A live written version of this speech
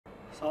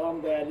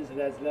Salam değerli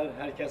izleyiciler,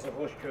 herkese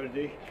hoş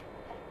gördük.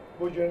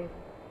 Bugün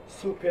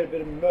süper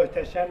bir,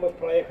 möhtəşəm bir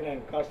proyektlə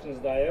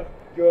karşınızdayıq.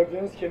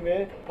 Gördüğünüz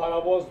kimi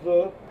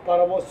paravozlu,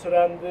 paravoz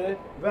sürəndi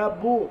və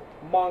bu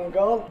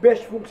mangal 5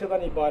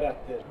 funksiyadan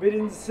ibarətdir.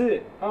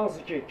 Birincisi,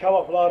 hansı ki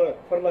kebabları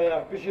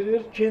fırlayaraq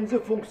pişirir. İkinci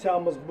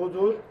funksiyamız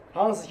budur.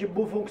 Hansı ki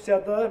bu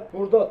funksiyada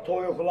burada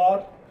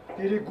toyuqlar,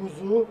 diri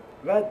quzu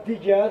və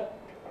digər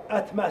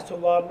ət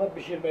məhsullarını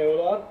bişirmək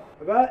olar.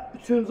 Və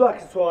üçüncü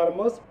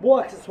aksesuarımız, bu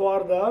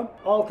aksesuarda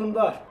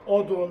altında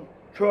odun,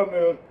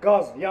 kömür,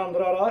 qaz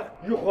yandıraraq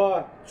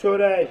yuxa,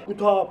 çörək,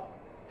 qutab,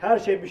 hər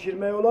şey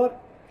bişirmək olar.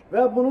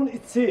 Və bunun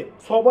içi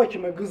soba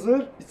kimi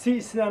qızır. İçi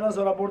isinəndən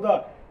sonra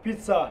burada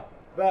pizza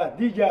və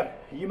digər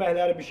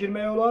yeməkləri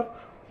bişirmək olar.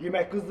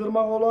 Yemək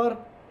qızdırmaq olar.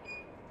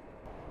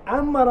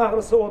 Ən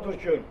maraqlısı odur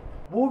ki,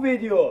 bu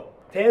video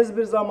tez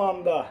bir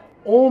zamanda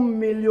 10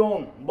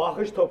 milyon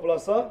baxış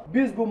toplasa,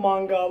 biz bu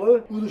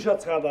mangalı uduşa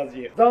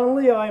çıxardacağıq.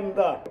 Canlı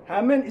yayımda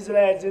həmin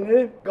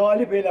izləyicini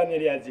qalib elan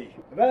edəcəyik.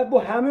 Və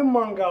bu həmin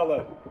mangalı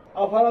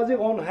aparacaq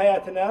onun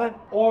həyətinə,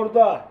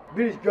 orada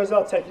bir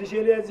gözəl çəkiliş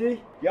eləyəcəyik,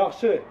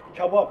 yaxşı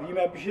kebab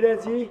yemək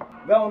bişirəcəyik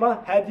və ona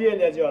hədiyyə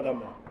eləyəcək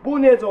adama. Bu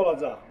necə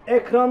olacaq?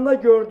 Ekranda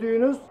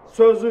gördüyünüz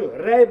sözü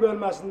rəy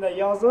bölməsində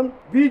yazın,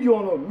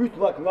 videonu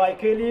mütləq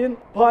like eləyin,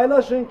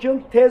 paylaşın ki,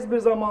 tez bir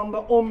zamanda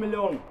 10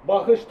 milyon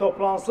baxış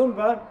toplansın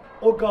və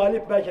o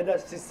qalib bəlkə də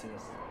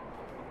sizsiniz.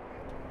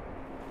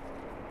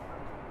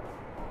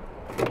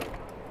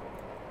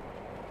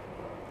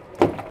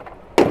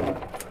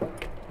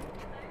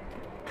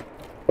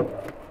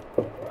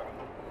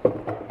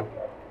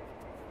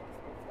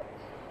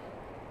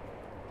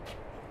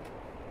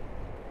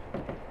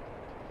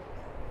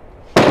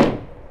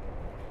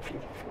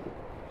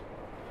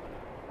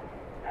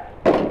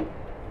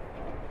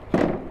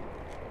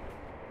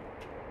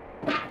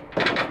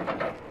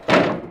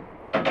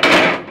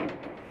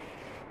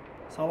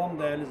 Salam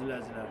değerli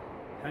izləyicilər,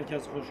 hər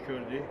kəsi xoş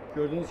gördük.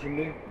 Gördüğünüz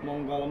kimi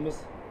mangalımız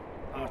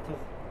artıq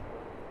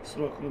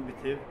srokunu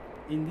bitir.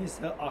 İndi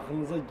isə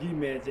aklınıza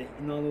girməyəcək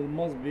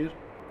inanılmaz bir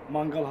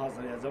mangal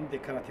hazırlayacağım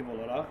dekorativ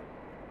olarak.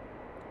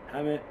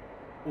 Həm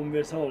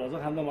universal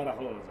olacaq, həm də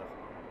maraqlı olacaq.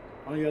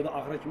 Ona görə də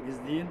axıra kimi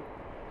izləyin.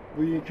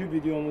 Bugünkü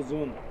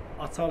videomuzun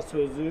açar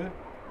sözü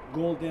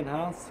Golden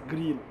Hands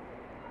Grill.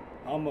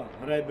 Amma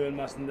rəy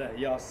bölməsində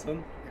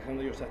yazsın,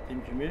 ekranda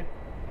göstərdiyim kimi.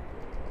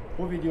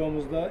 Bu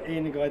videomuzda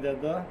eyni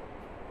qaydada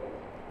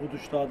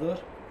uduşdadır.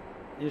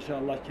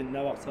 İnşallah ki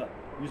nə vaxtsa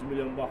 100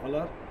 milyon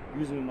baxılar,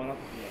 100 min manat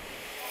udular.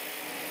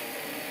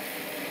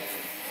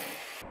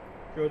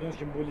 Gördüğünüz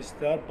kimi bu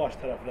listlər baş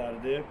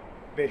tərəflərdir,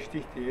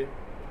 5'likdir.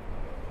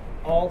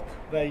 Alt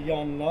və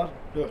yanlar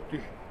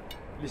 4'lük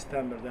list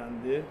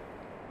təmirdəndir.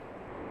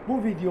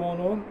 Bu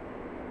videonu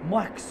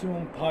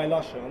maksimum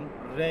paylaşın,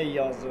 rəy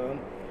yazın.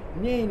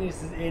 Nə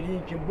edirsiniz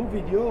eləyin ki bu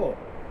video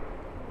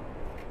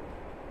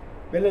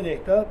belə deyək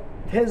də,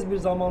 tez bir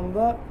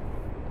zamanda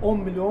 10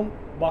 milyon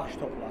baxış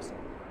toplasın.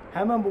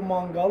 Həmən bu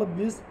mangalı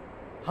biz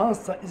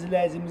hansısa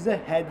izləyicimizə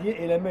hədiyyə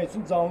eləmək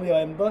üçün canlı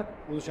yayımda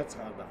uduşa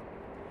çıxardıq.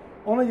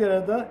 Ona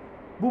görə də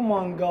bu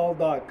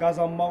mangalda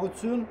qazanmaq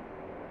üçün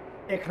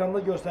ekranda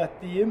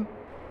göstərdiyim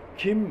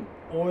kim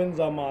oyun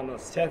zamanı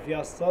səhv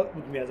yazsa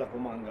udmayacaq bu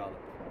mangalı.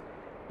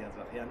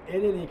 Yəni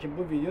elə eləyin ki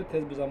bu video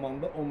tez bir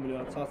zamanda 10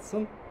 milyona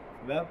çatsın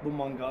və bu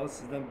mangalı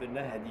sizdən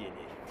birinə hədiyyə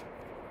edək.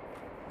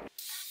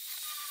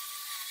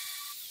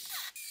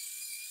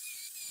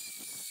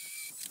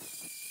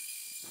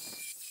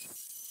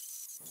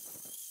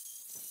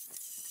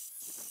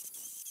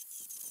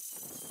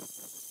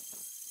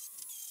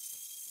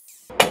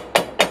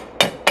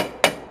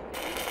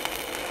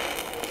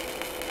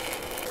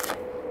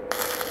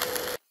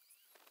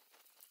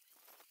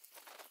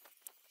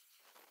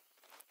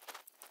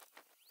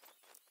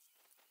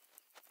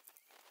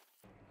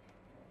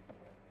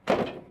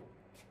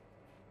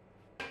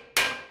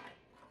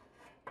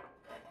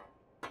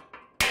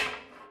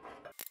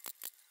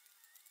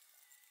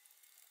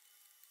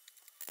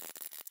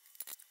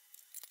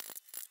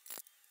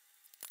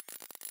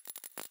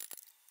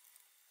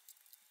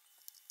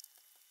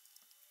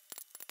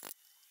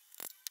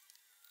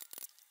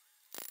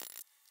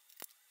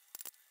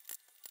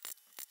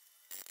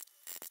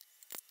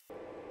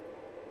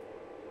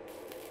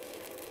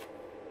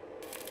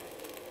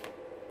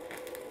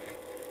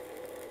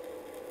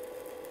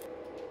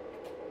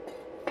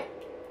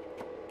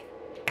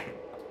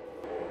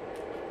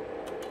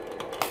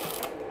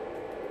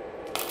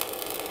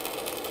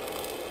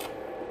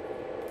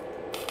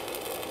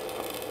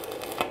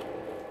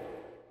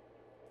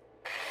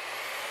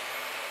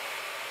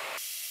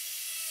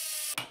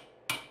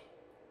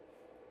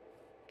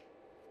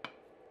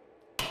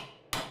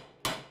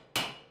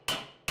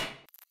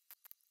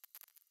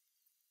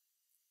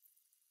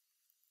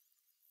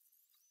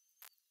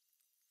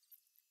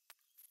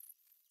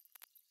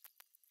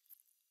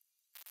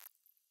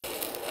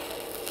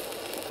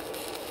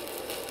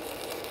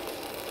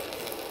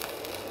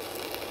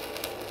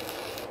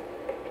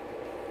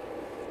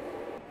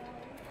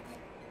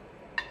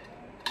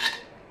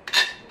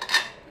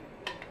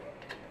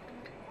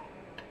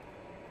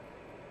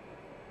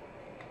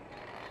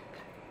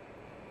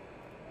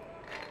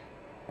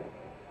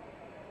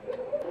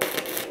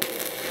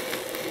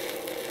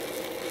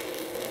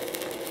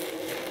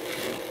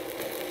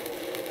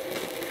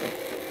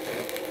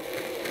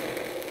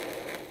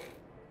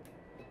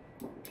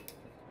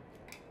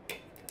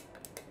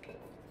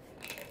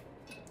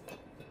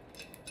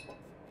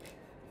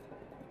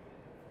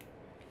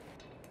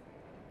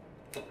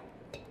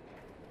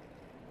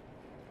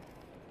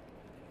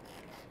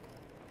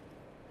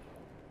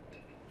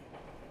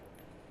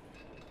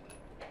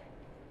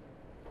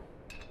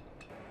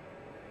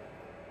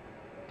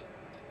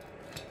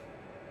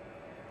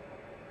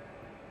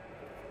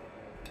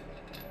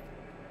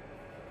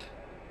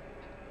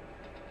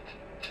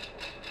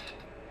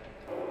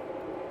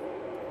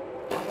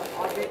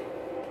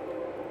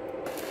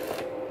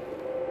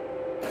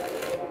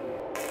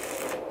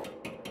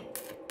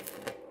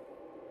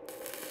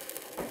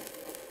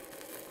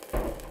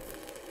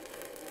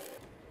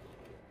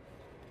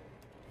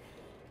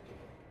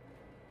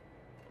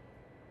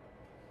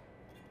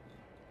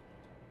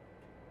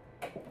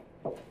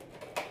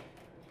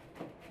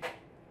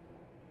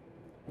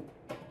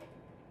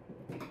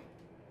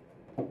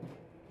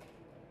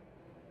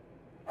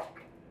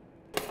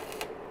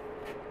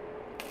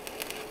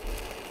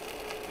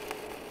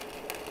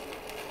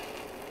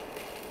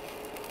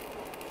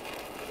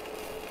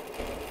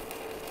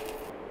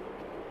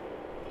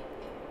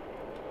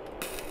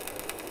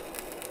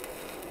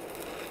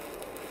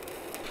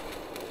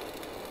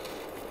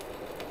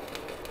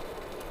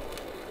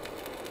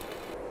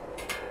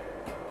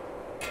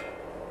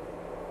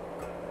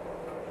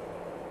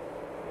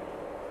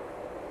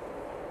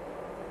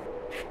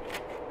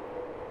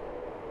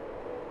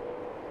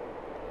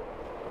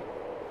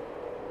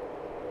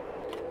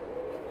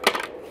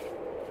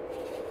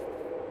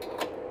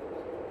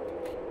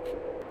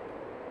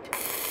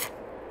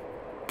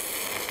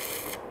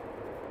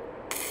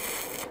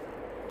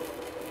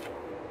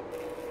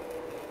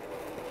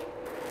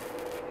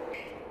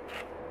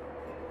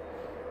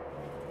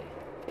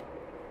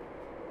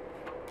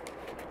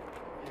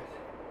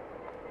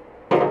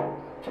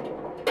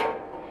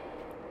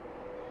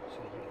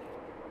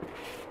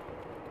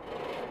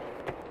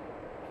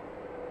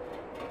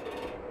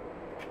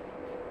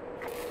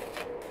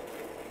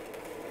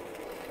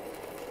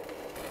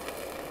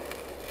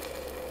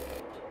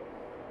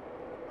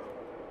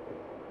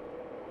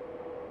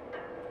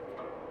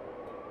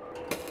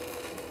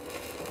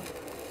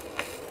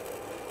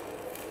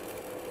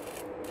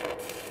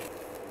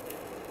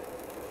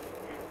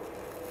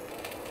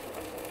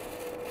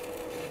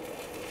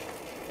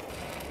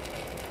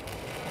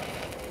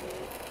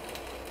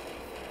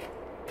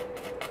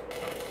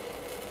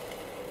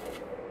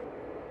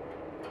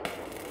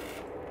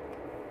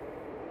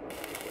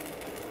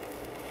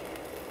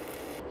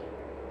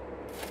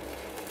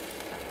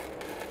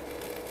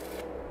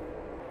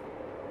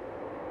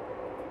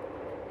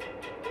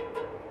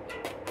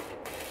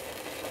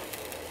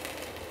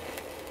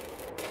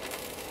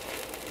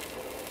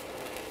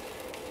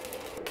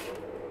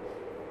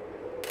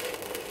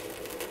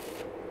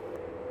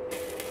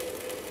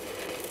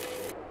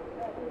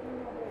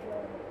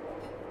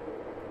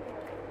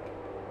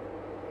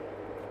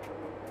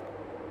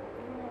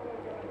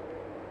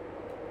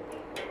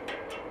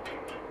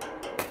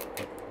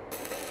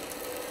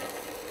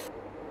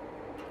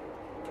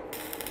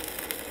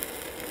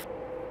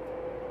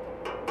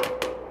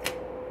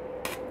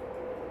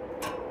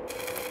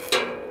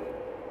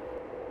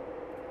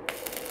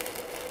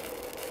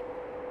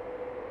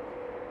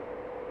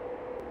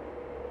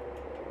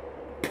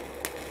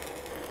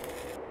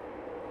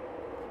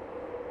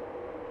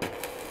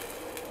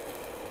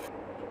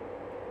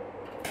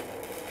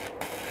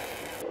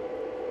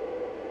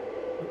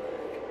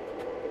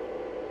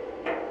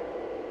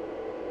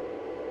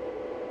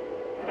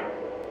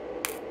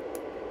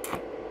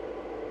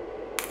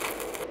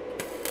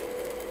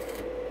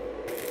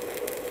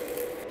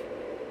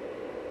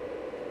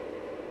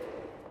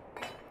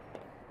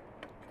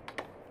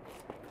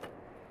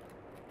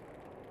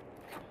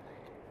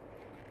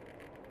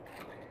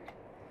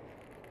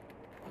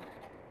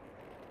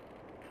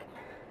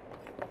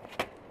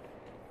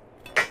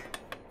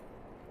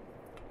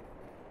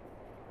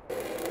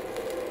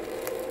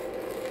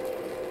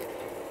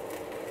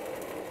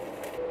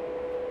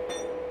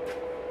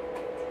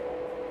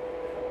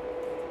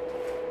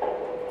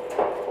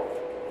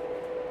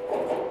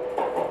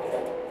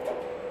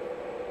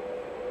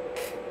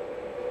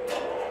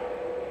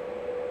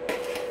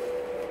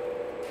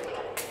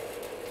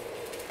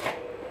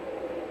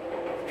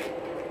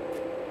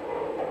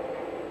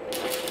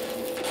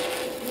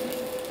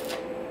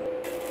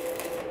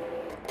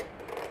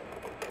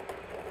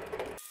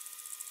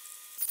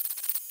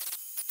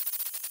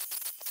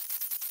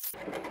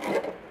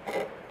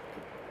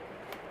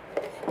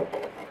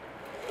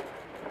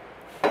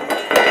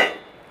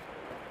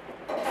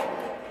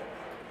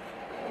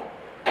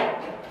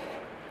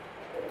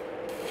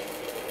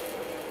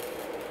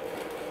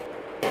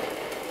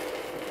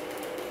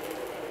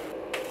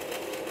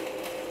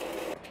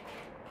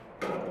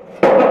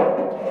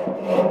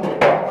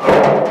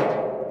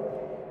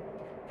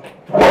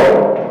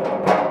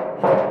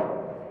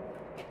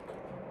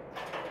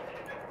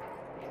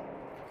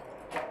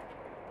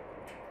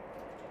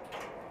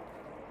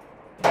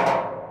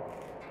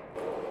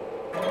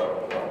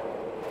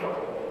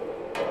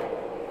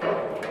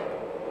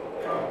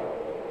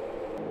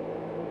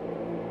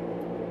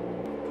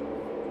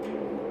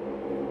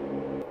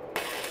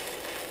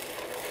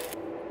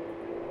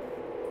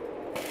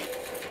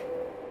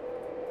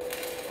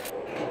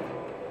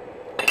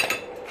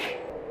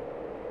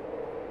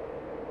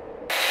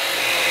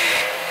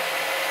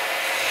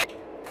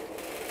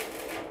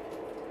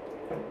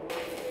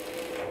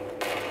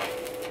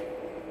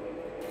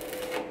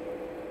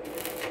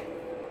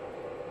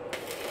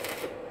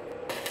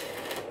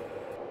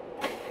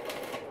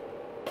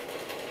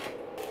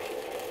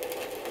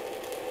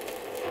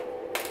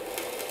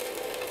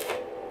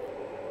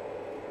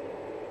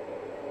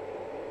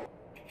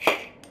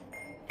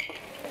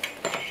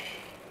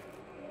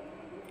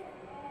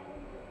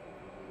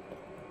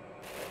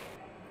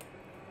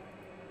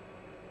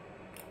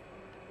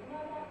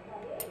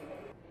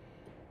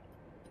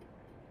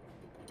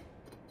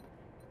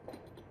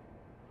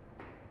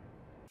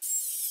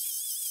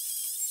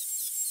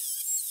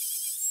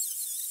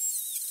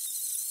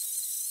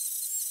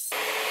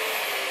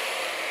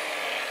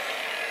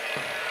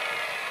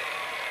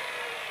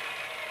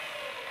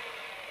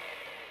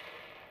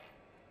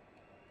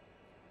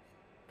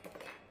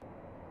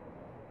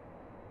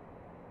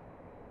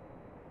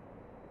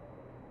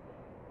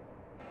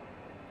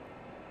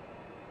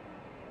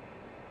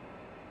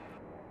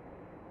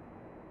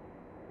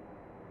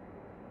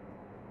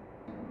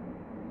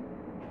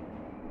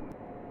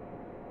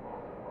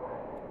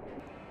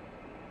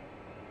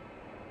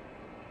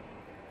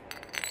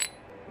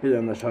 Bir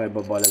dənə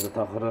şaibə baleza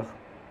taxırıq.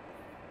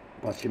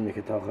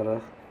 Paçimniki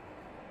taxırıq.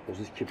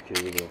 Özünüz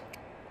kip-kiridir.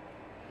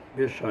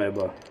 Bir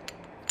şaibə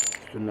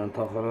üstündən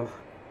taxırıq.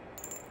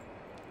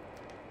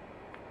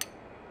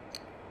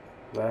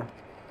 Və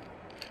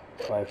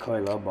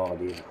qayka ilə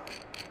bağlayırıq.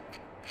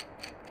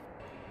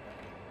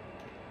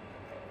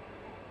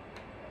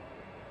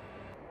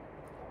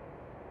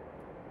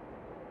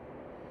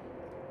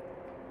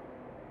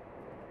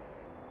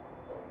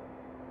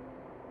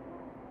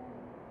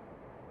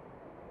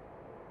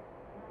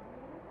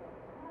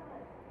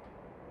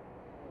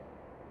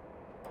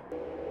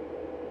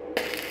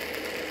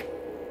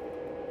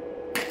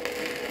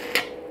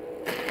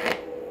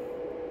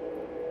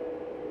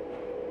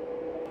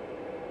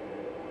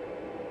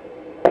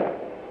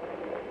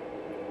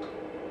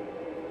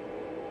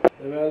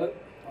 Deməli,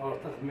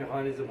 artıq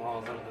mexanizm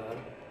hazırdır.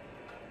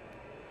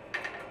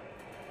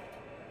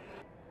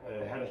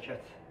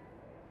 Hərəkət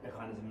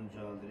mexanizmini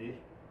düzəldirik.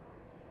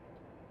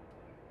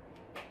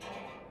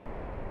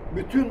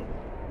 Bütün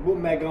bu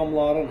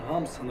məqamların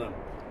hamısını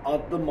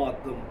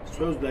addım-addım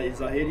sözlə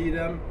izah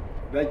edirəm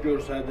və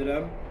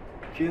göstərirəm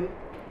ki,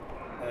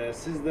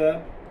 siz də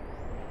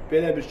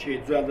belə bir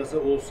şey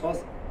düzəldəsə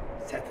olsanız,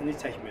 çətinlik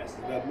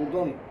çəkməyəsiniz və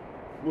buradan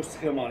bu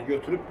sxemanı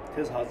götürüb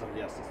tez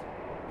hazırlayasınız.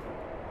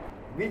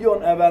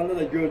 Videonun əvvəlində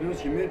də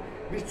gördüyünüz kimi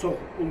bir çox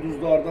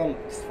ulduzlardan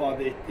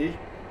istifadə etdik.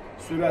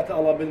 Sürəti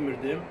ala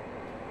bilmirdim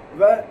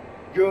və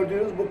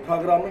gördüyünüz bu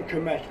proqramın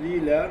köməkliyi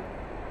ilə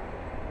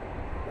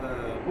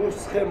bu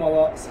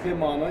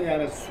sxemanı,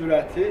 yəni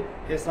sürəti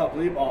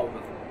hesablayıb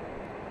aldıq.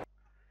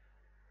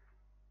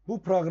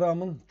 Bu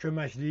proqramın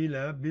köməkliyi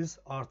ilə biz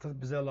artıq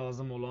bizə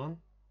lazım olan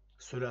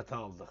sürəti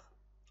aldıq.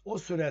 O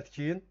sürət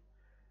ki,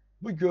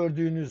 bu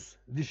gördüyünüz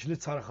dişli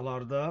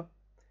çarxlarda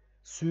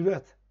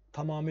sürət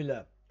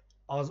tamamilə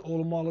az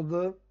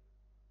olmalıdır.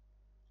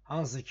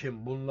 Hansı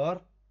ki bunlar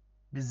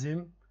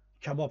bizim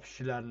kebab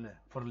şişlərini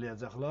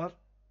fırlayacaqlar.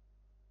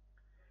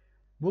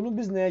 Bunu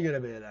biz nəyə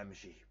görə belə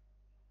eləmişik?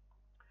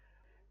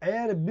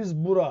 Əgər biz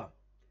bura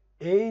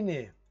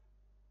eyni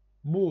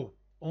bu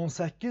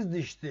 18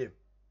 dişli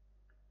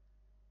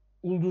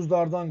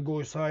ulduzlardan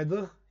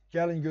qoysaydıq,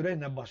 gəlin görək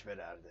nə baş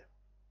verərdi.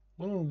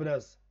 Bunun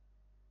biraz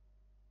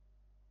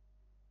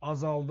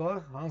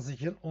azaldaq. Hansı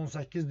ki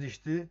 18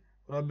 dişli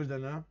bura bir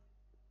dənə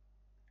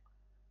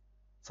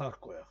çarx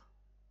qoyaq.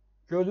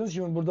 Gördüyünüz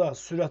kimi burada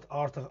sürət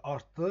artıq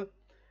artdı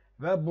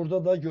və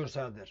burada da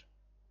göstərir.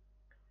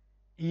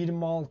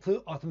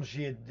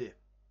 26-67.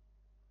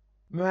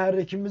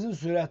 Mühərrikimizin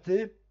sürəti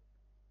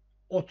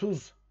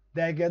 30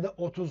 dəqiqədə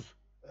 30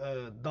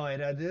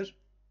 dairədir.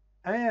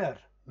 Əgər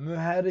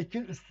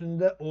mühərrikin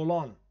üstündə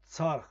olan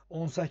çarx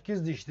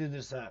 18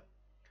 dişlidirsə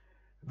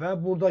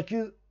və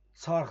buradakı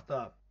çarx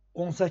da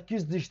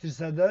 18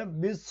 dişdirsə də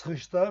biz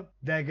çıxışda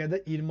dəqiqədə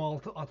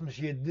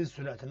 26-67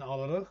 sürətini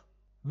alırıq.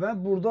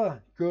 Və burada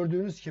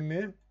gördüyünüz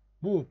kimi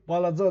bu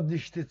balaca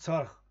dişli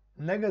çarx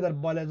nə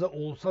qədər balaca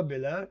olsa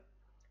belə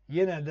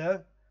yenə də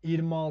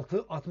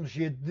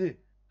 26-67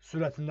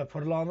 sürətində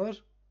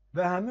fırlanır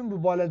və həmin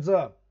bu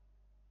balaca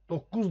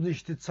 9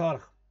 dişli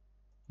çarx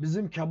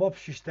bizim kebab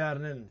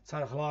şişlərinin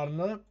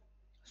çarxlarını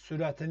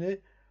sürətini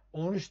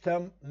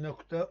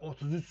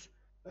 13,33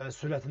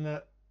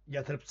 sürətinə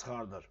gətirib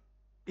çıxardır.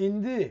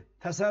 İndi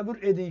təsəvvür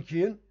edin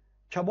ki,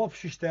 kebab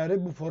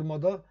şişləri bu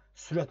formada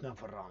sürətlə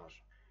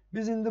fırlanır.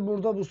 Biz indi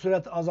burada bu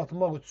sürəti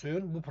azaltmaq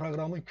üçün bu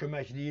proqramın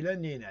köməkliyi ilə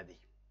nə etdik?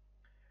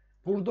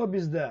 Burada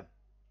bizdə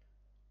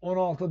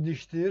 16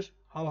 dişdir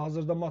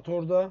hal-hazırda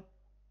motorda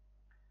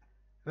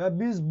və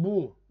biz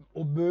bu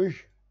o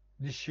böyük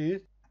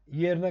dişi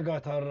yerinə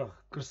qaytarırıq,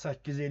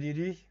 48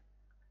 edirik.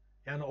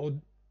 Yəni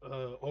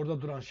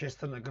orada duran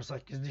şesterlə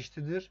 48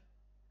 dişlidir.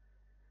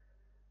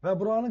 Və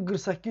buranı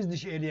 48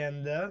 diş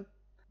eləyəndə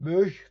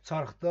böyük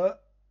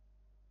çarxda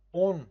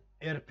 10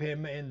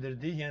 RPM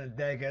endirdik, yəni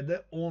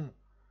dəqiqədə 10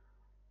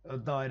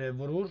 dairə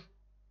vurur.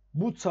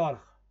 Bu çarx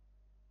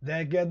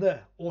dəqiqədə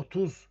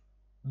 30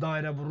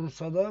 dairə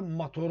vurursa da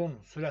motorun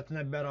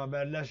sürətinə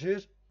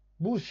bərabərləşir.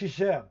 Bu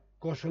şişə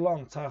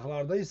qoşulan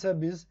çarxlarda isə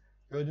biz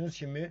gördüyünüz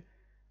kimi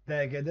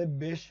dəqiqədə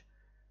 5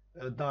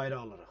 dairə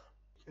alırıq.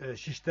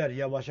 Şişlər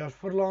yavaş-yavaş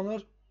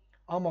fırlanır,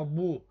 amma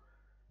bu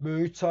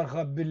böyük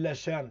çarxa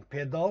birləşən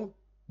pedal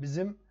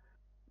bizim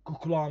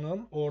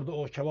kuklanın, orada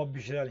o kebab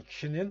bişirən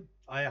kişinin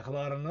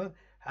ayaqlarını,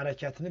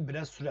 hərəkətini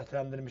biraz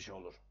sürətləndirmiş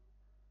olur.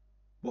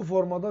 Bu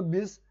formada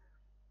biz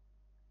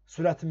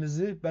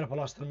sürətimizi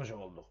bərpalaşdırmış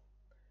olduq.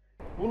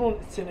 Bunun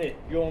içini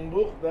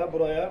yonduq və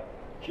buraya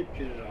kip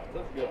girir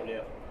artıq,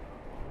 yoxlayaq.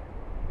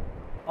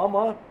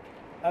 Amma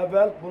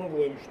əvvəl bunu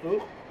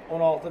qoymuşduq,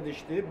 16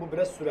 dişli, bu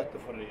biraz sürətli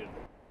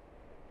fırlayırdı.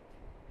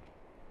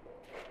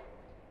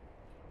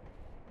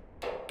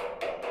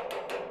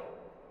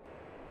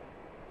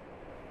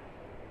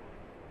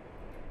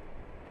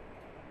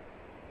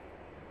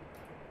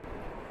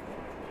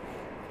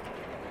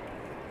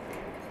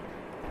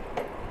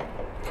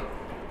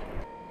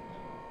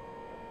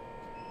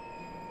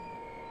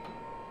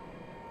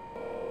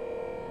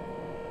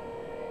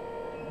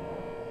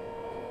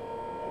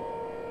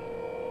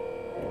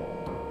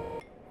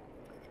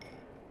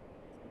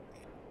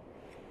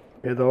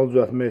 Pedalı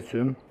düzəltmək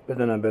üçün bir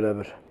dənə belə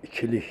bir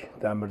ikilik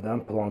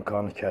dəmirdən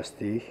plankanı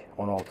kəsdik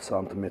 16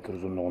 sm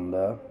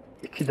uzunluğunda.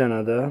 2 dənə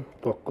də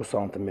 9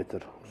 sm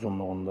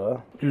uzunluğunda.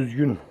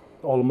 Düzgün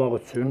olmaq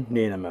üçün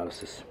nə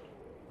etməlisiniz?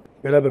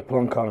 Belə bir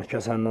plankanı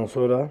kəsəndən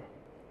sonra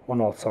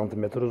 16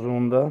 sm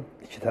uzunluğunda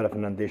iki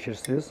tərəfindən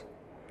deşirsiniz.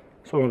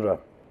 Sonra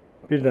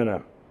bir dənə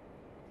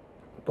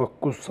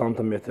 9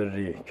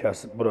 sm-lik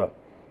kəsib bura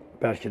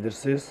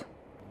bərkidirsiniz.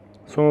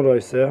 Sonra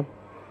isə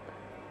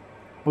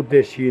bu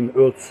deşiyin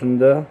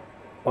ölçüsündə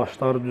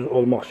başları düz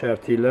olmaq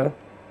şərti ilə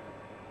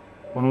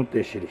bunu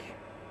deşirik.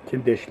 Ki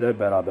deşiklər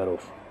bərabər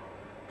olsun.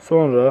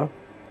 Sonra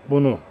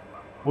bunu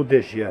bu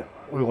deşiyə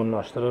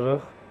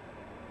uyğunlaşdırırıq.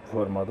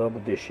 Formada bu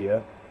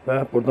deşiyə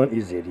və buradan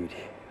iz edirik.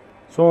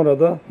 Sonra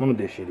da bunu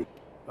deşirik.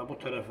 Və bu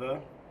tərəfə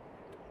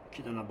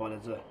 2 dənə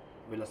balaca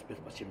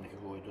velosiped paçimniki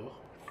qoyduq.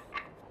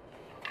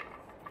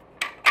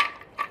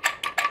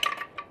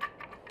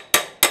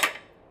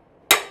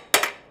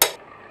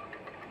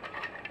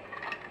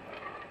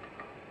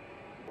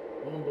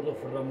 Bunun burada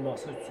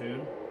fırlanması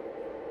üçün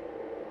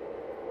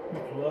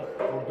mütləq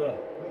burada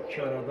bu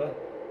iki arada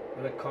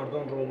böyle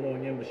kardan rolunu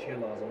oynayan bir şey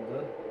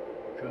lazımdır.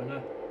 Köhnə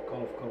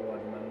kalovka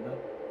vardı məndə.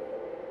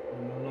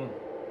 Bundan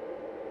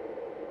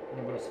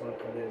bunu biraz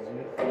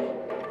farqlayacağıq.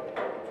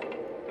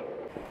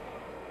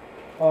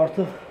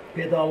 Artıq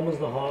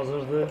pedalımız da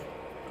hazırdır.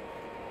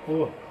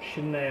 Bu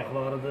kişinin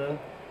ayaqlarıdır,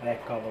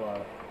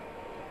 ayaqqabıları.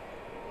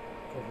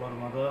 Bu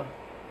formada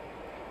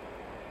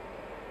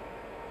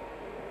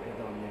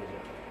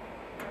pedallayacaq.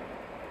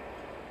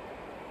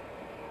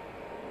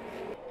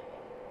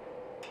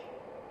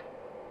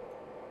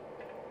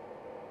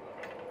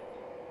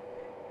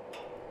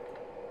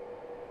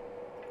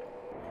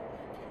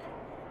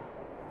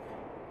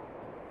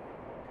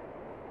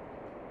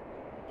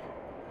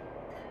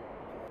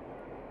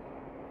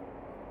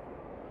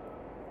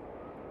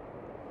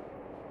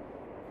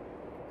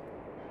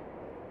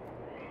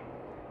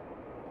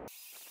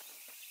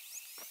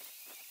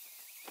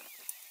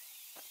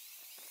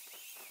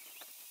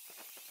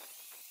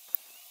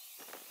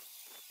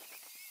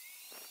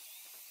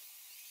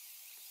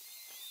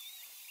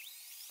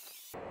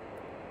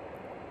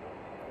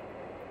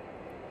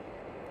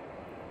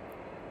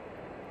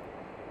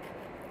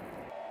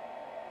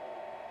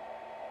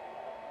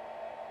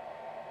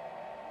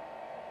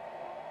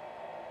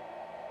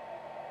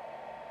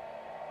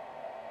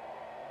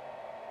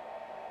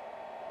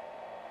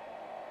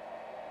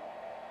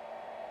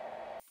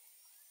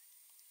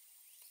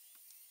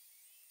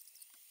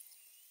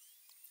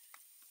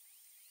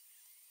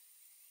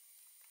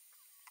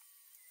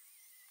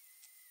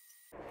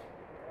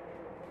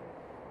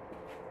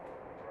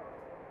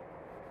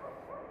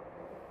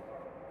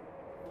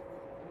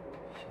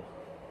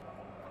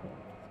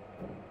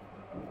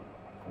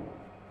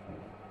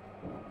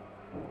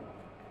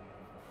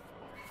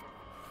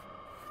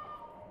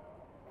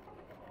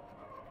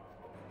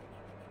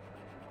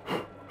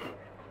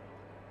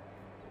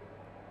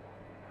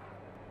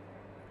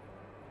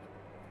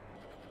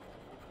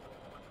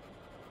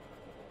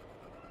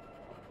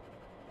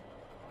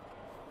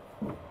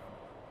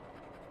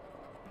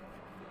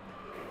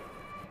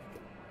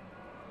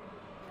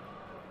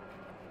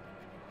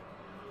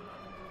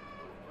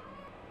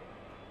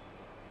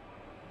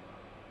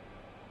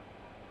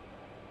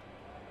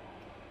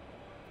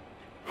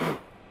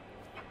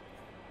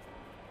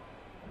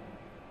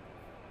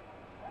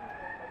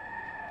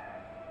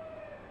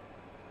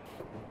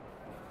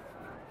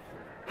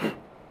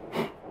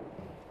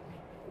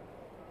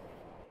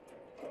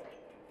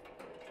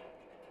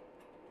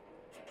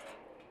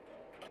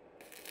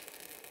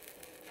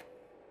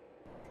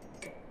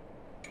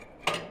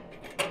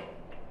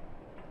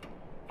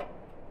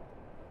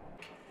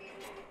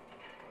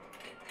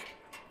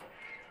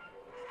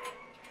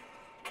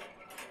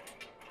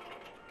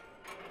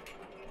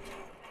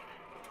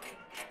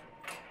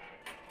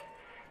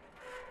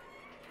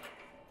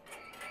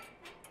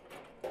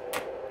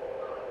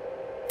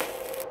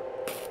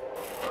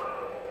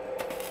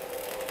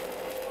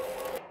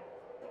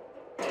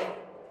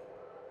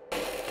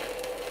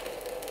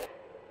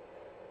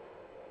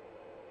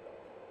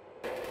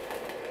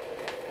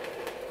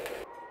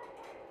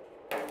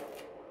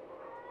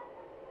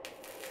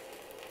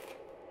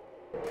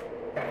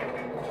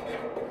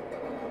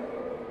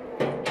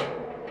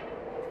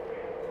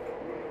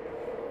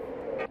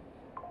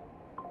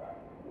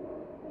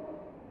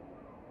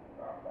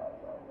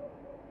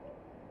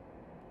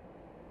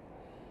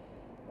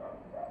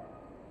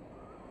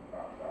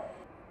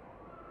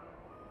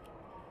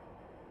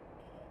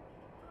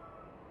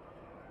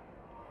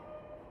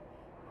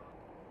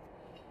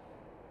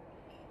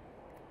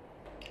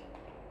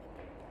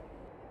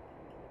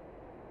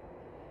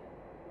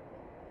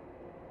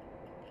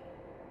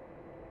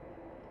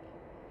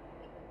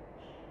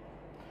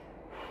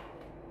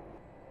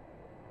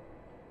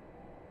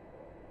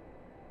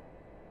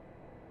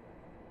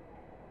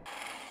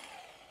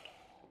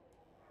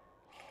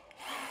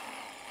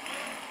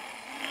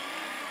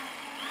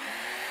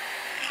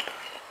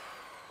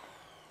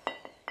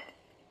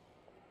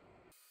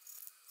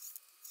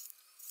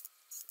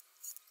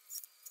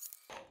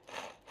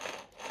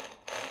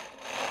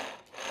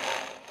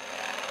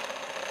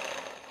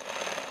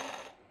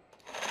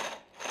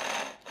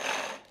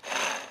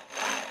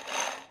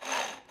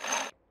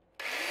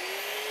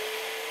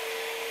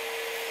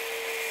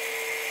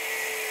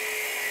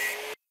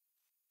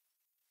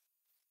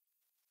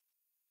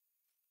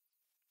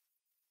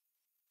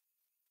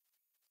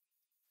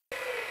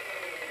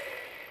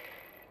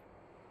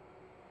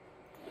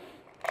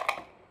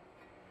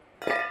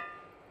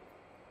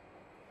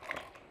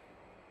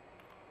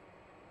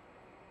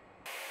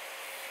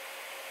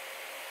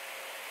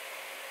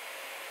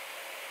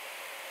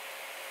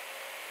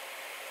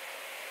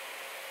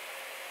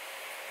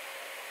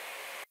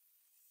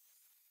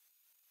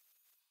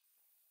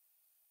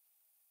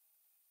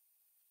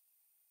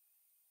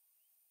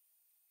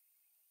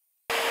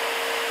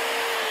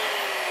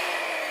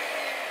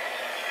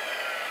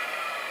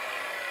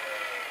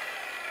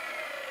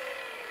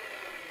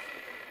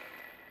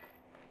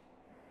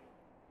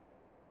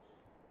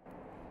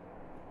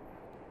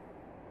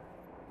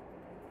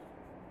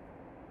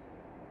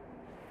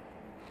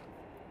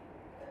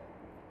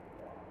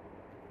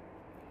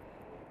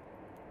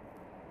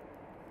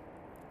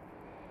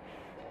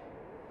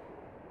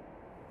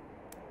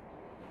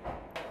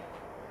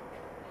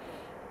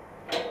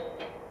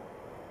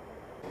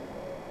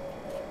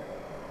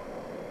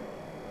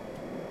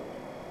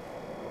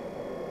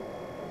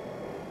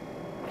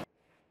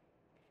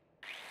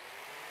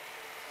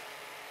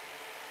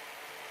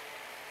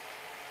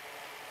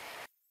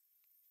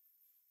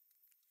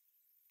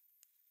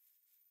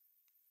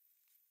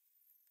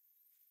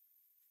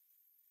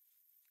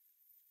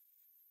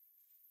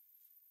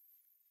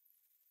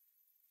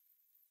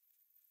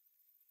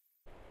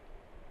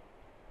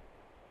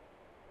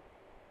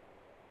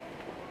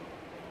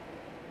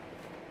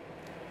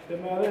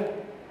 Deməli,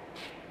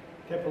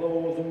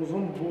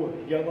 teplavozumuzun bu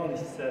yanan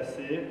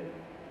hissəsi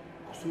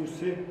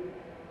xüsusi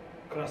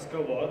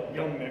kraska var,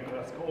 yanmayan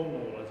kraska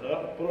onunla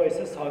olacaq. Bura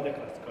isə sadə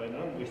kraska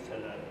ilə bu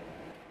hissələri.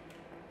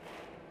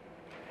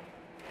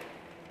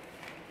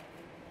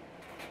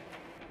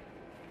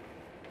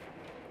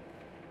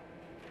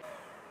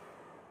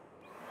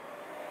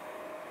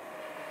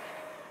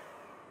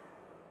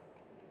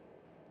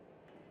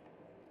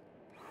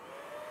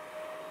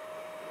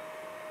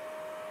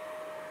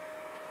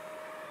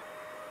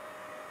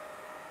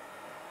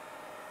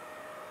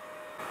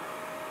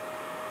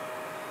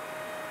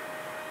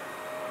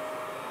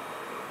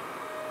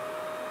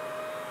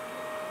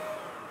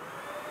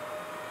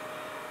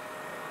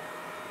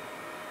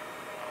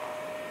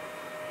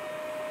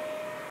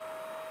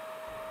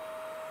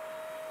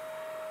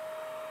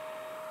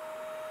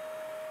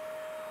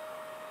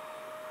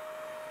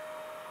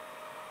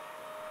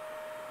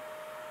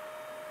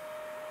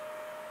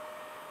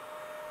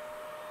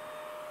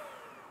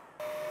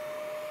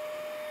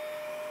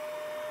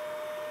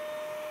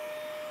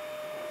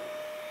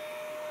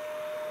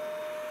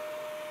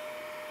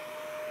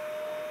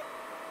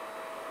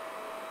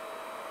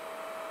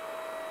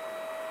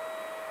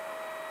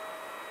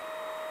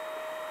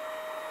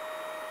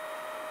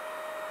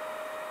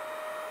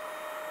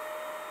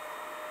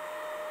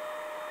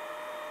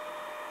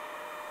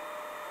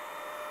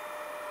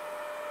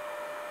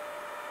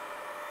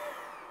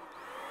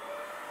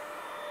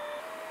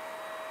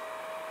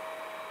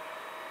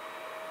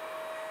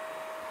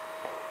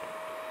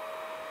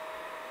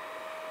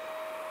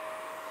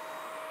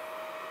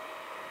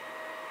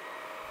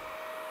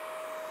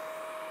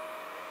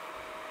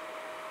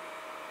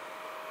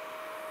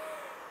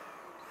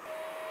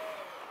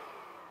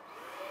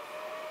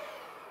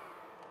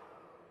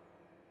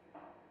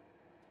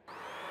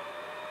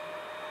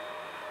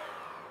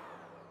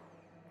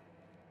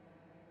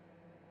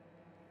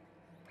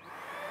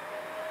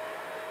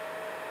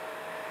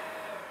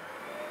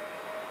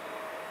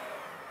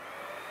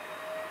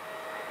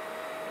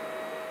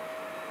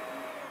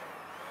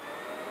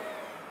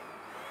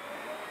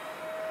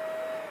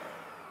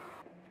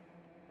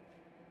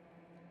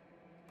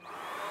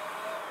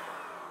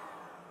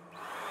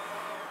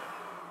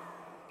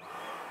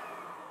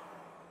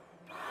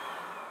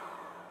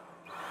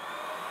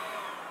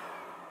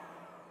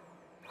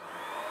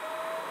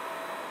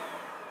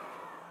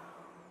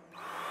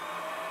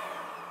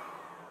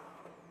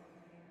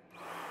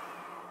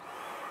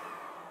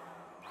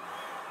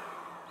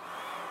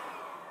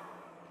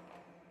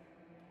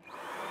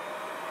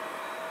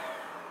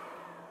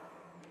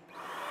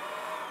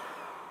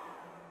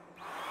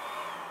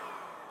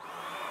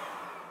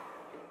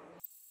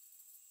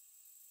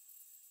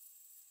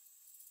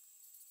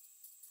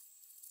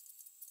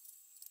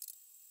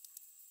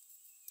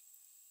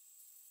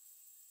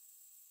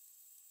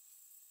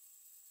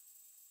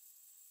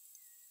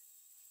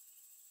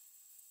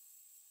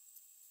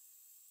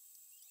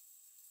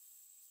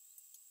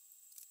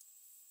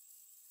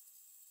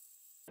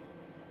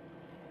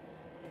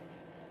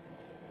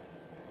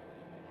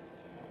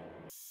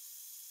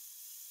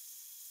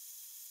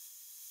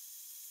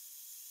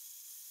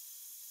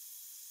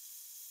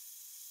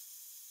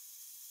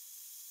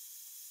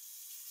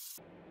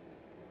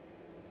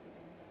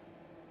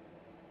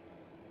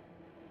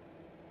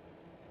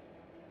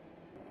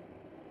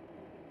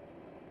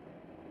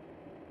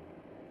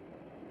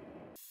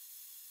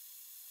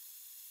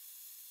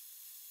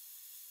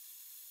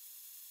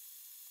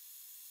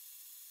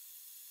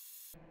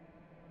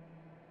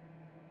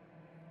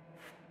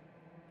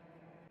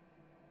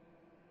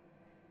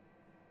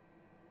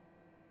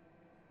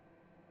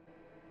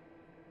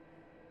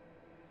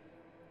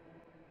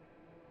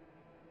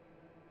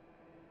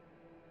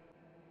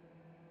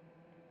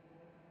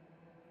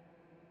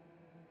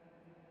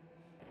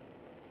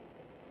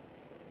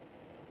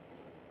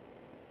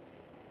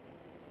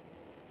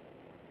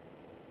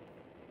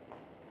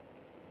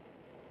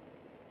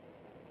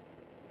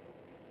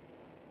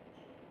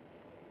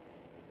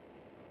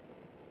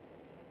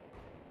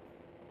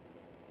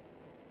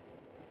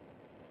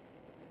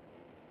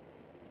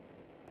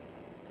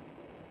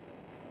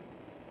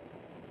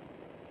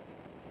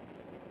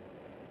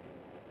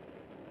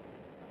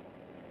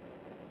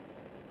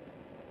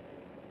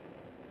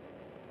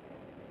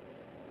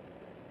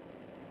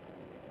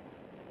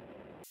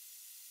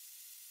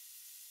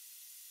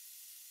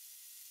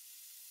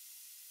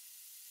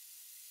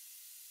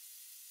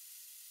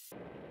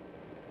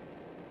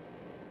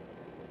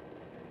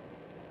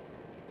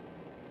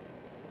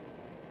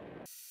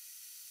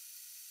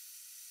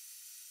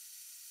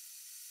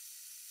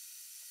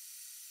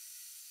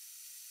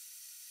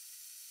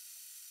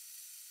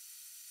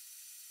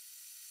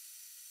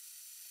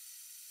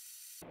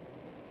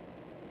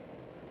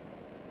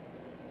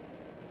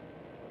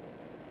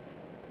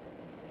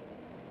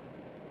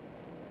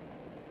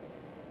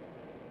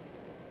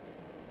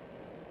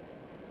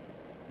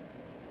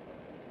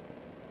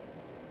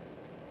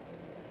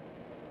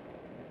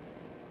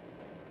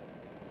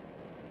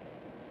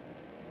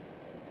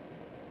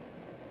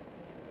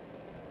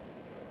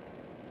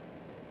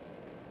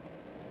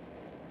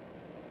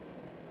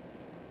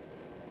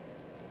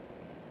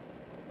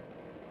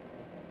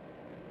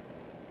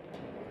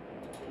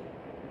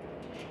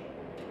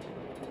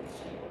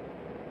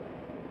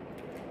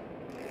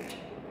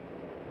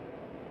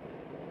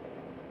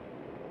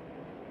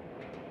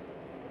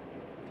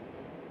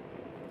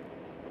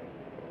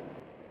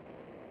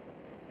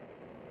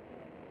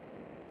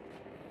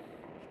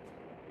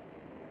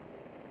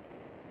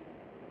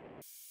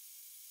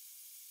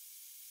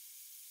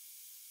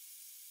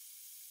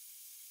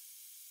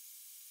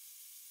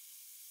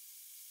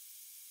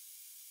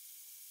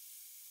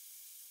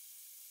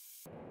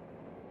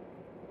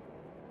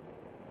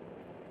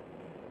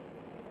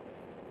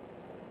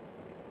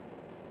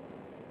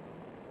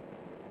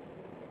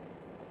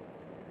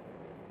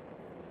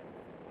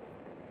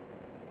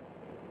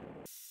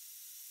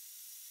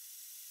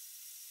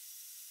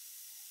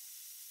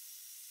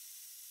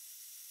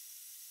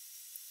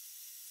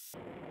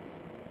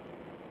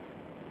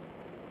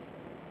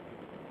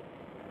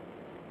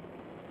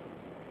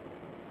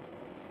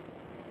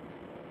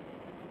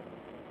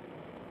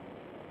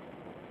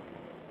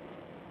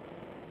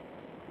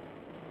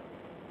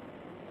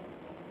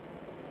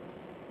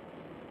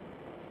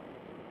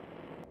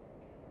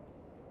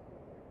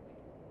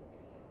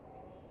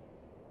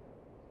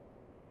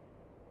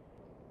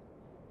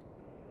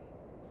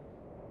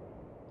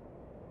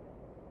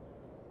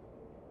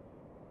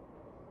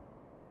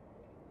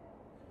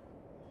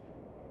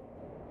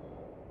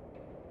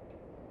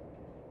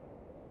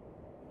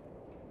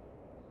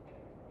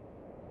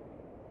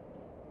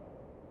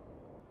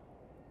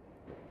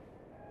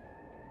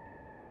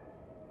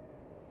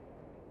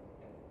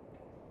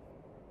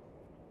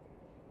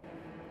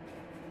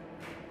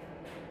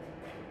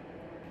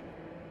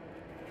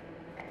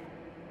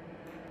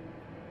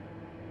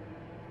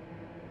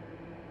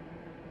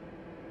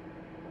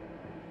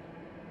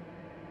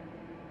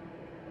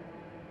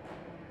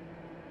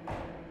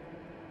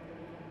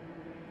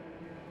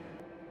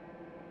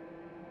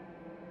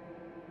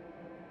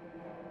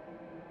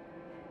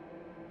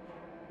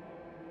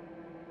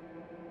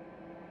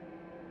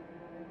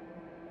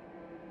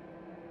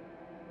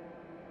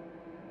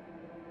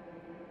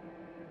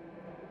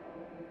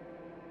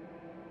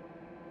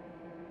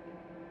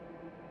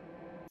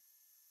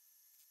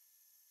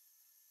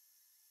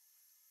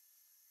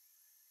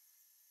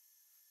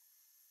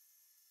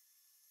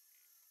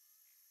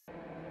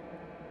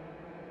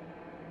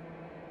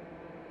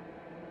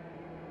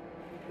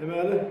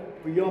 Deməli,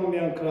 bu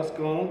yanmayan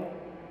kraskanın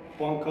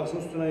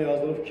bankasının üstünə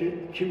yazılıb ki,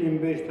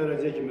 2500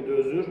 dərəcə kimi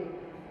dözür.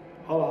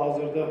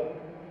 Hal-hazırda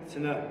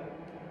içinə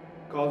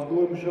qaz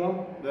qoymuşam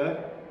və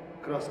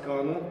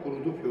kraskanı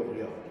qurudub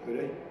yoxlayaq.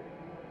 Görək,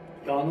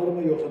 yanır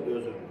mı yoxsa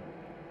dözür mü?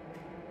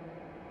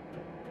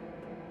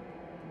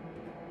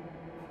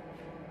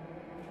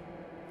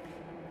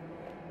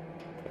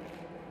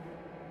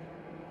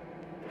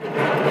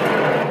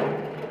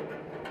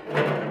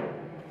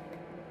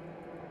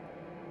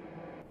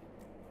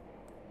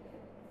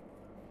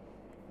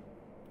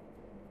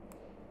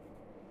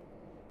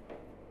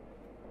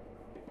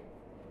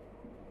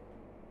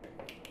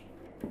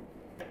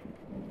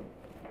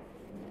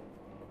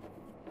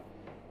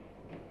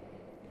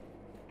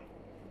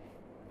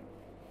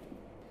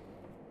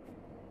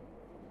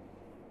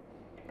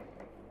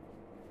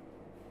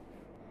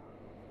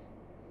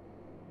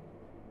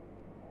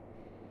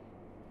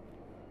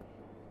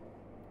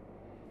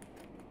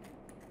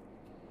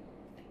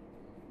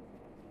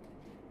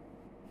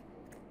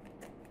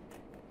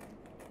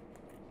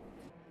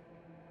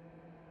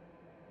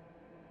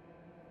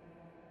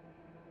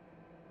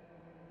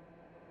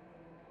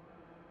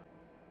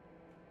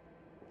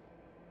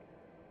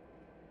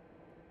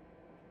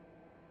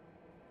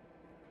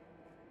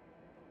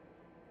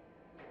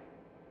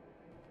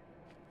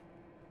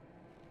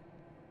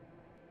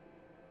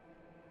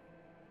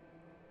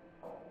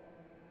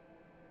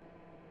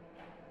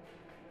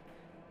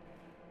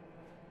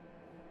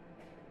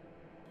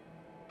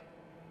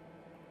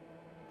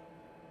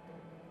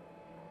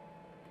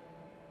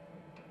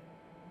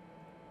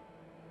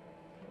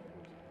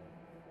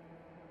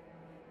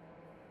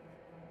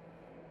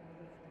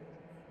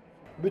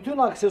 Bütün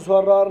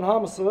aksesuarların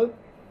hamısı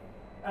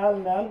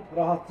əllə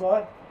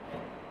rahatca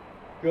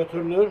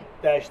götürülür,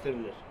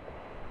 dəyişdirilir.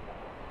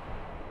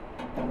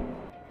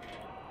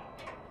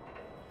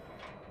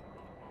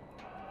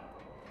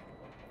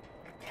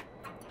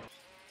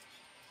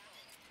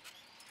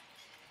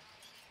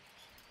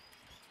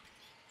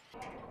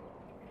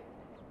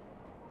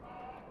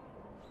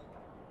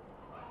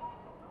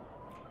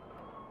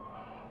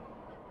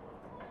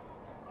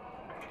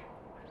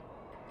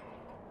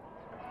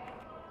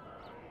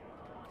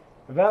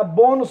 Və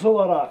bonus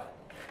olaraq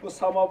bu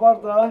samavar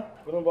da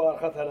bunun bu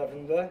arxa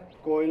tərəfində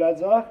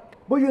qoyulacaq.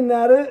 Bu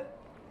günləri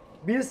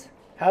biz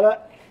hələ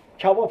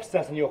kebab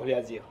hissəsini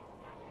yoxlayacağıq.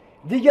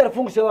 Digər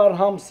funksiyaların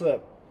hamısı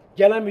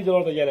gələn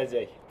videolarda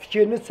gələcək.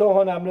 Fikriniz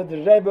çox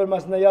önəmlidir. Rəy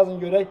bölməsində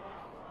yazın görək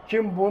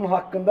kim bunun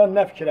haqqında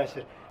nə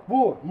fikirləşir.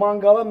 Bu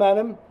manqala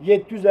mənim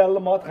 750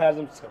 manat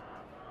xərcim çıxır.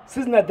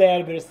 Siz nə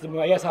dəyər verirsiniz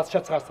buna, ya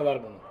satışa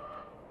çıxarsalar bunu?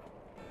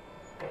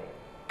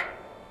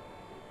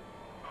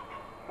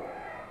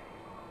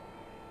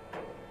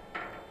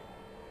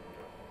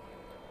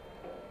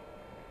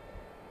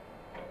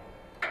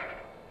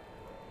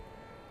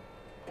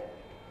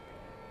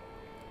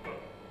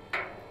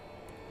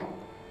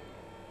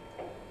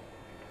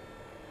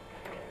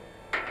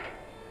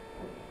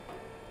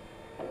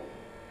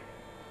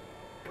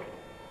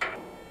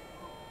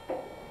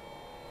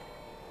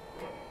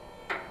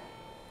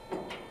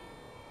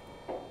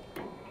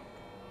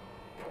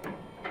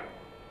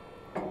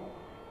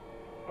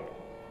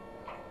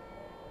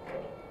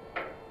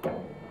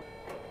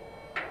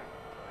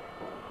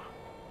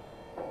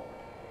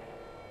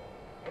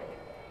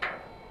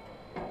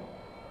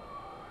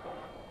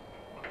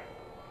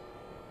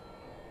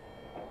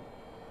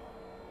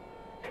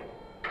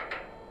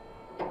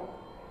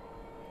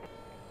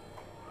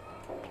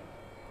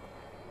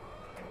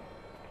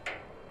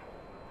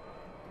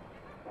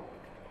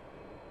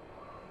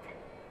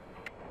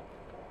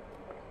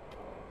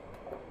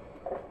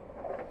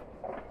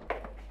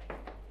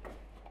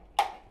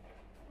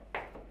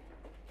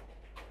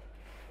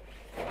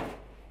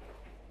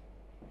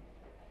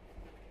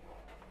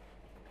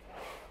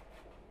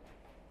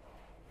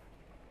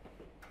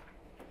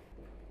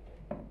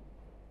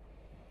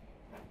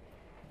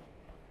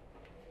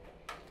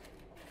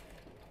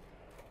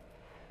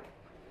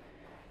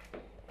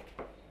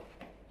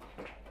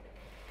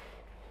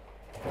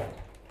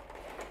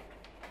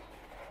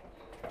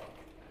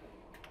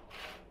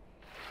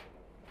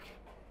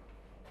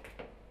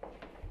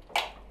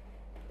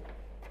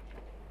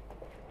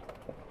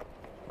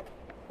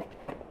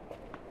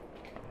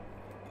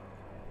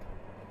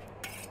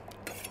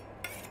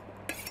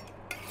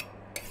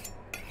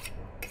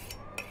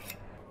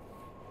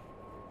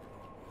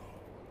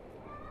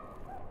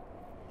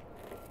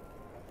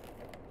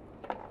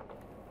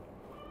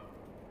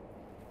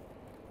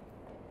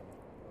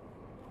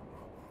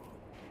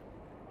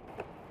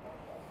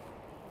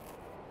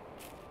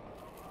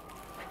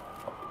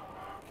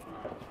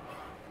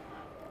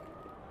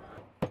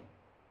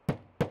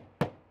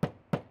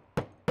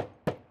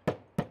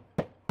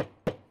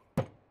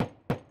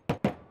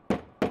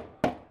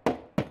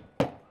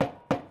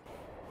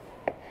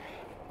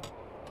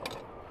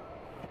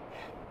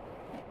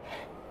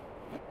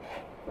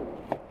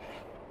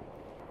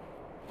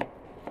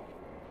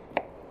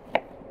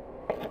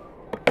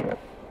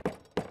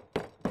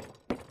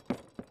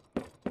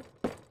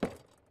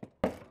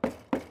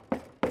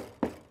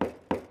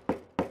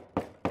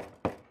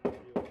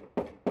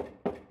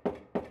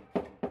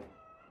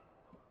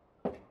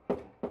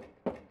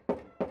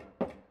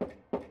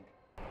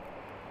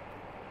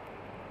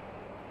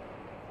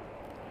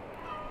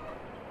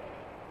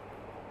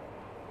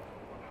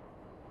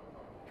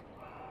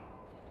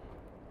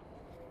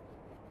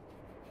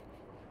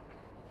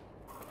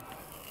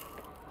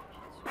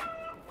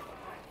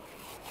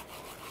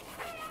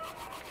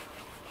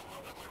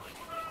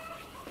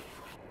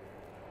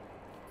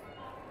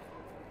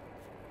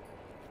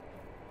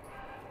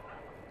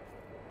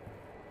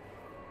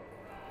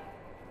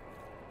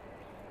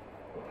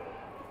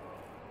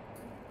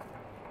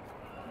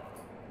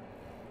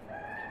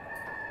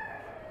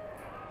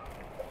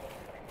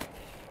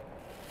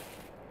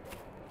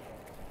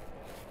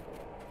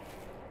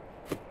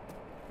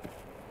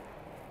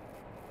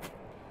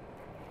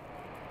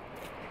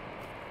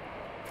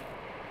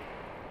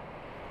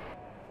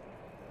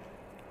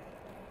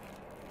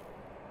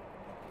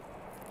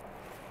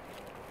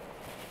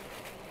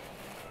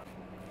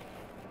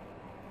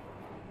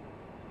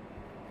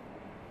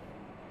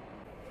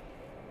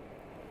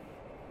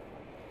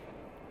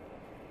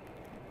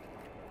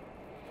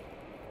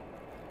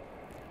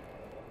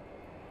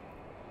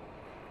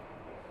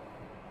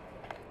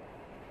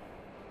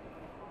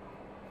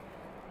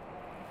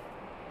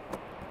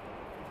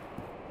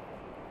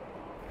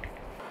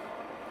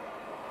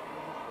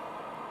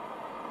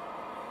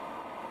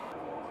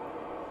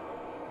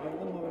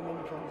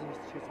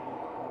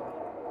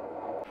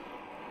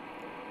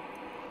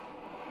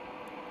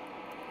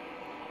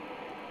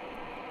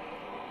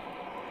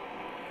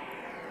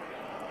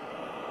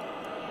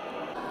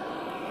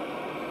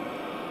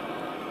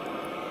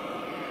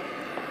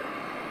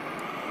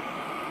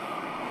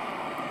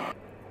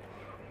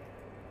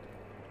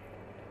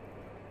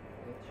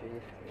 şey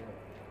istiyor.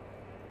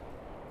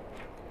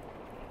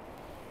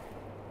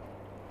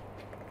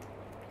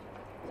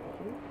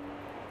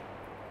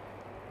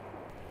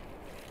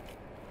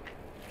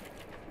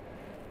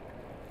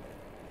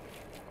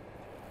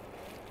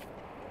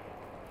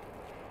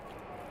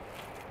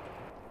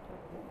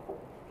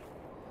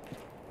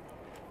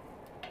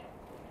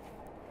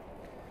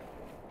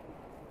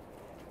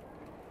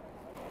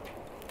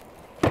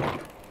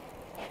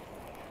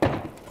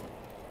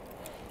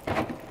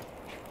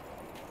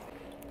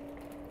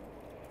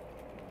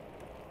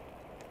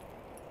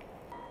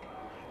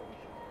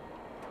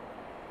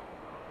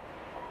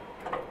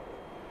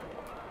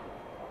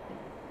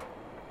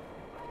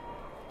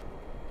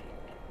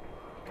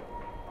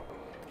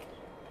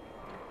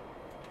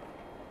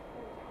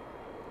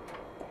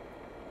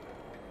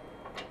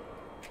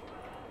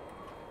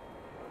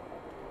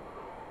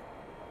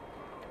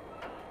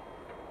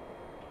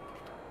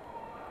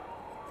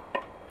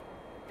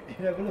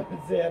 Yine böyle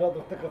zehra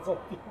dokta kasap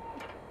diye.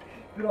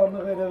 Bir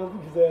anlık öyle oldu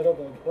ki zehra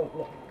doğdu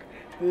valla.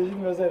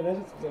 Değişik özel ne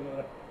çıksın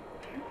oraya.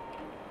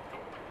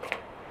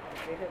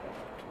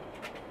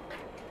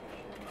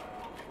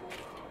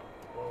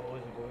 O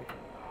yüzden boy.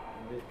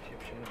 Bir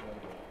çepşimiz var.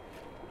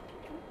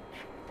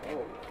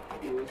 Oh,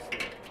 вкусно.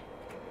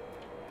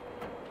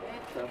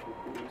 Это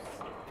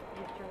вкусно.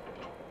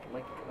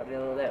 Мы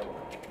прилево.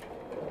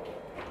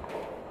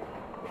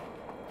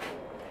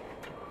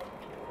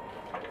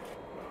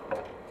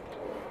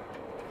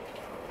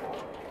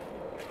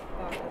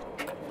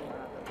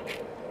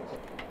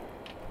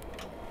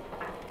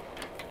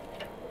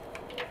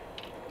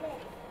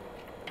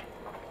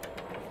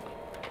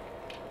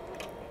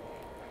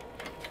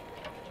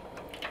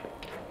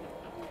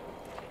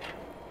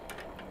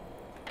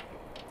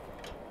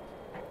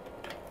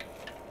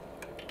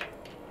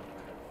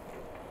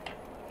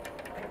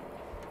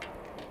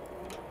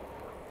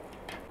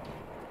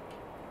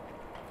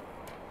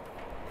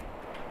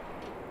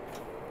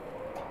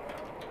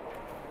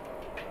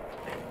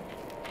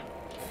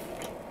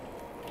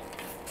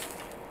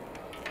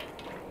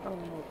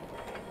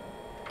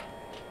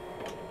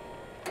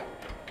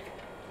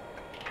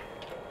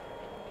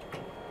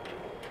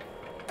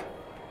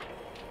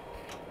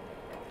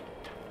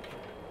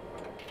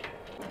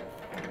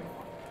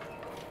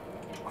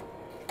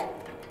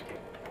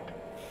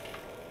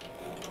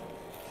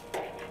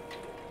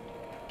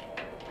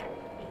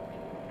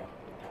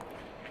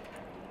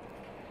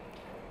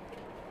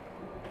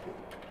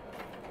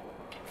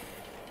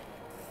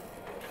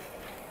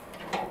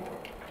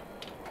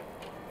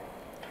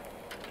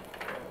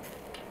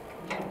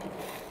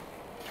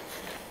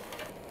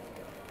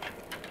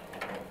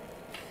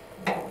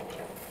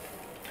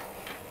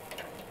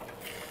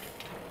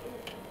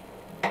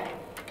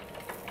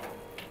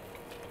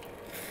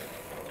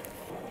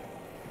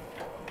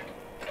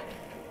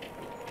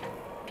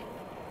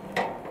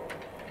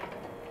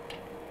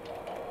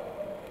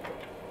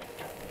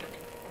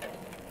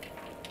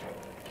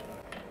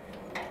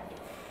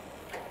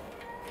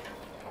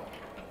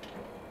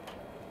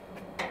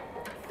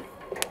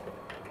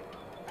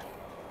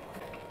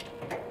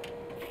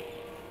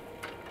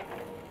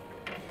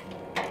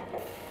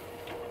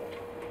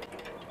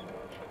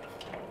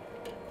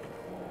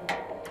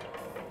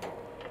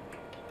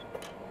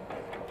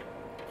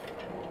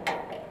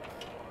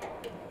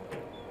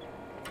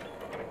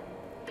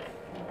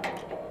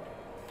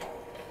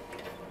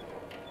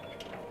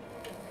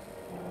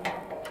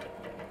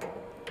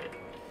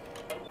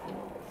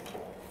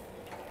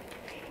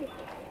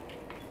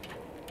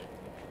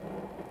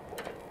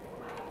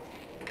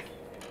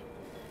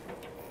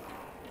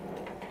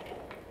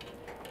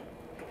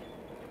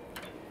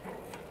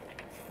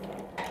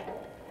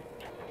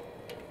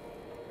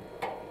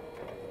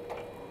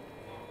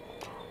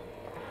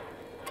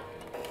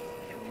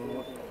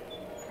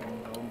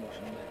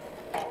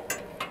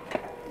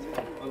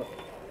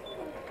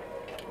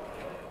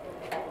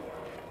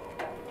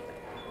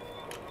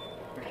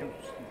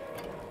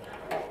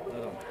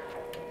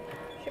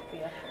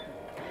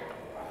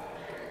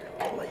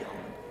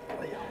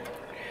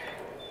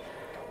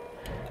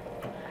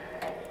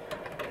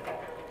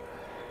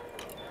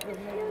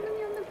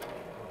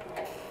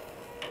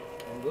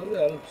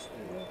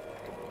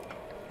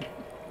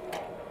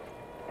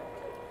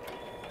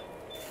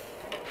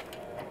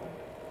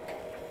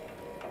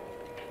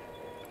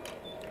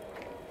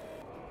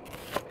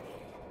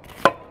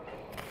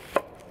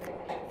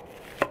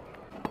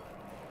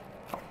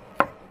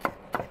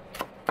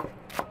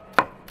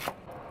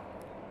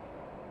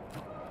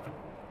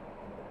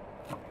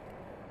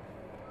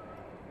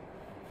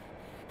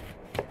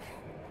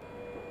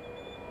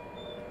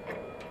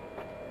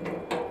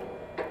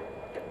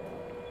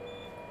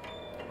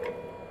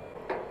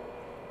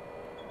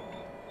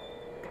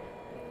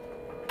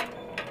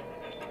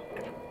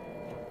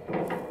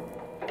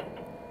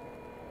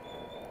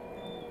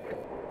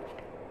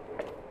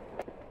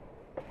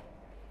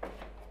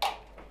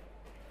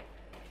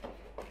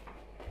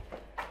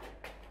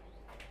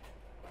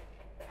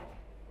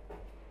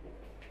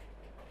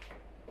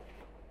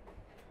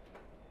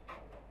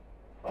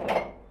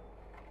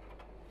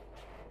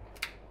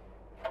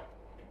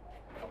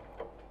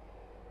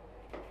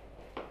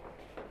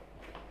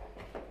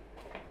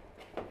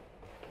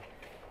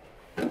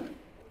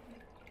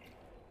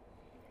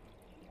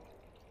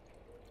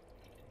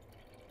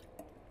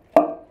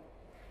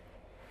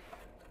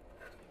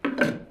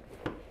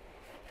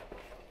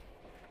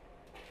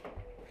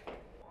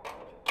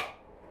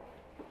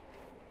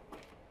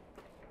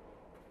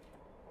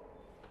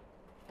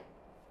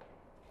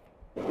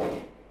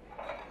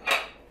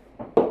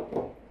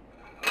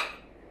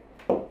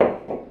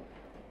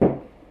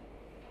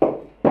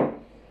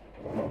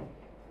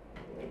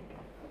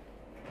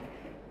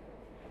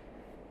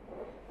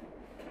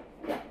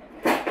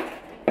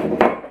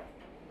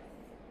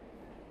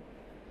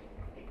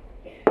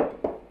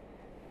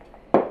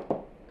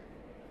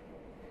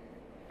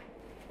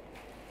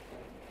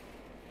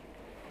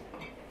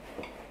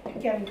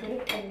 Gelin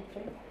görüp gelin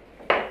görüp.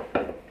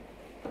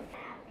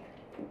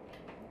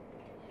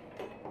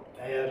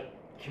 Eğer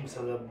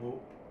kimse de bu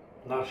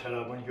nar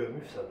şarabını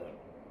görmüşse de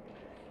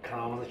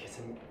kanalımıza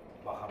kesin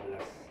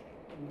bakabilirsiniz.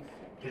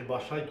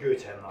 Birbaşa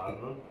Göyçay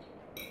narının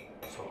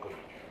soku.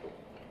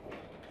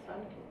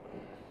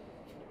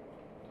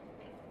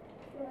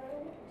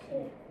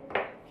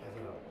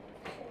 Kesin abi.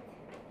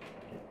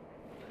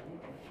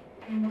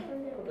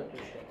 O da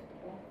düşer.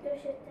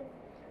 Döşettim.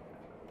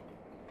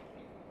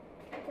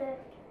 Evet.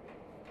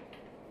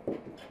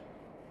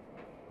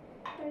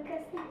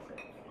 Arkasını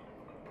çek.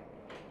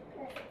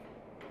 Evet.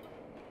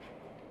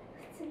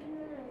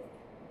 Hatırlamıyorum.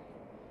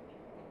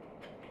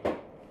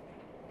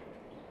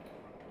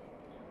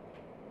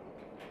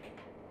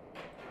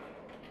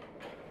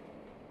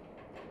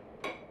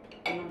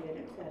 Tamam verir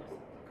misin arasın?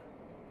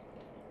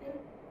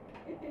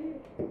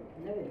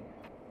 Ne vereyim?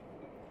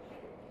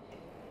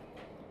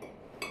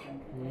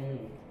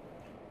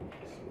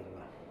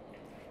 Bismillah.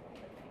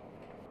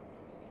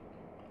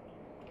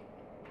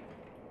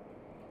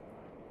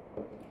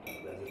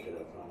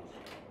 Lezzet namus.